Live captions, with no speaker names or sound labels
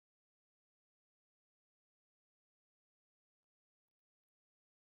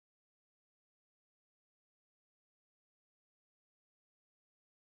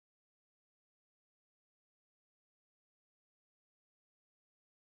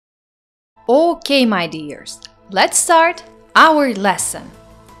Okay, my dears, let's start our lesson.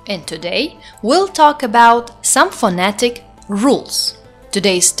 And today we'll talk about some phonetic rules.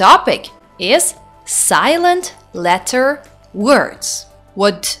 Today's topic is silent letter words.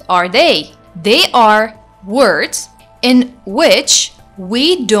 What are they? They are words in which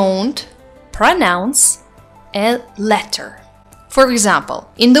we don't pronounce a letter. For example,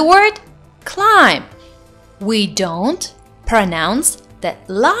 in the word climb, we don't pronounce the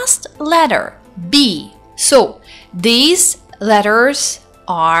last letter B. So these letters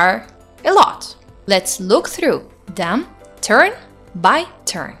are a lot. Let's look through them turn by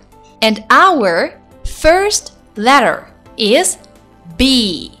turn. And our first letter is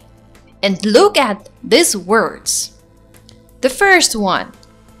B. And look at these words. The first one,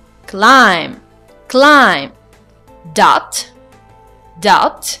 climb, climb, dot,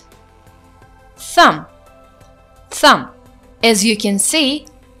 dot, thumb, thumb. As you can see,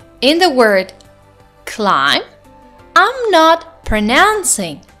 in the word climb, I'm not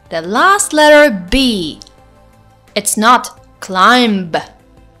pronouncing the last letter B. It's not climb,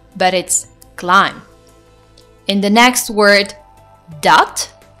 but it's climb. In the next word, dot,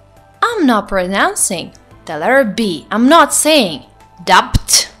 I'm not pronouncing the letter B. I'm not saying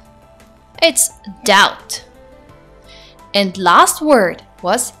doubt. It's doubt. And last word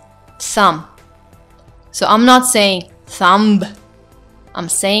was thumb. So I'm not saying thumb. I'm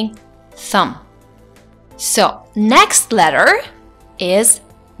saying thumb. So next letter is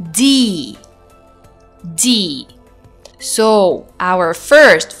D. D. So our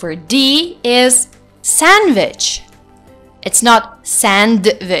first for D is sandwich. It's not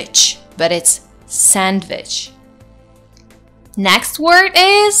sandwich, but it's sandwich. Next word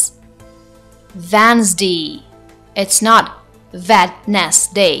is Wednesday. It's not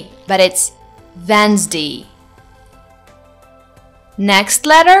Wednesday, but it's Wednesday. Next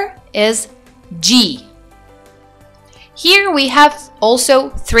letter is G. Here we have also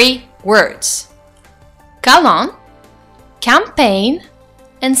three words: colon, campaign,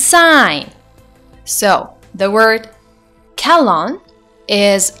 and sign. So the word colon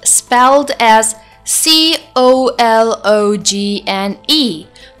is spelled as C-O-L-O-G-N-E,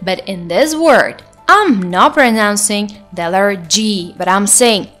 but in this word I'm not pronouncing the letter G, but I'm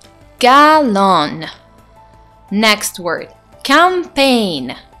saying gallon. Next word,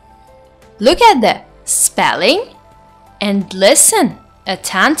 campaign. Look at the spelling and listen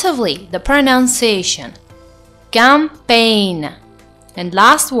attentively the pronunciation. Campaign. And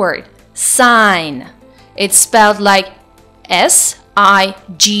last word, sign. It's spelled like S-I-G-N,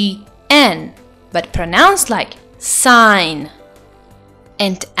 but pronounced like sign.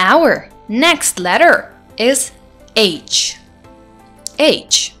 And our next letter is H.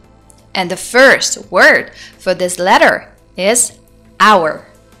 H. And the first word for this letter is hour.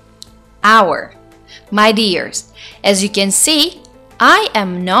 Hour. My dears, as you can see, I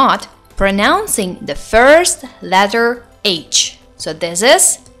am not pronouncing the first letter H. So this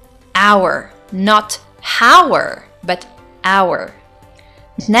is hour, not hour, but hour.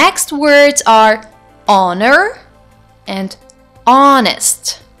 Next words are honor and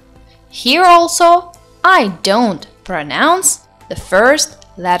honest. Here also, I don't pronounce the first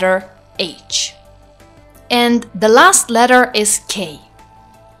letter H. And the last letter is K.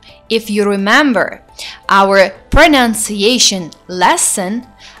 If you remember our pronunciation lesson,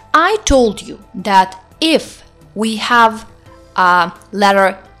 I told you that if we have a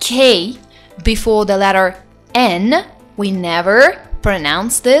letter K before the letter N, we never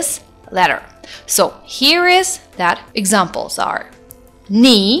pronounce this letter. So here is that examples are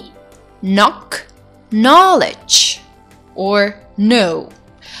knee, knock, knowledge, or no.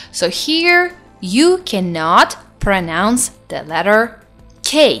 So here you cannot pronounce the letter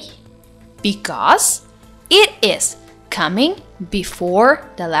K because it is coming before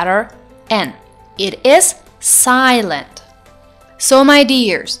the letter N. It is silent. So my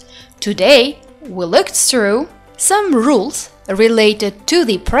dears, today we looked through some rules related to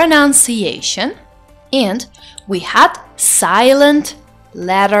the pronunciation and we had silent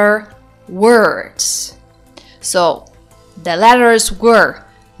letter words. So the letters were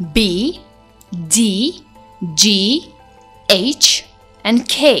B, D, G, H, and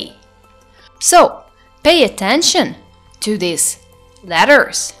K. So pay attention to these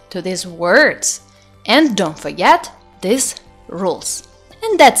letters, to these words, and don't forget these rules.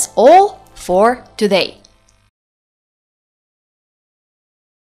 And that's all for today.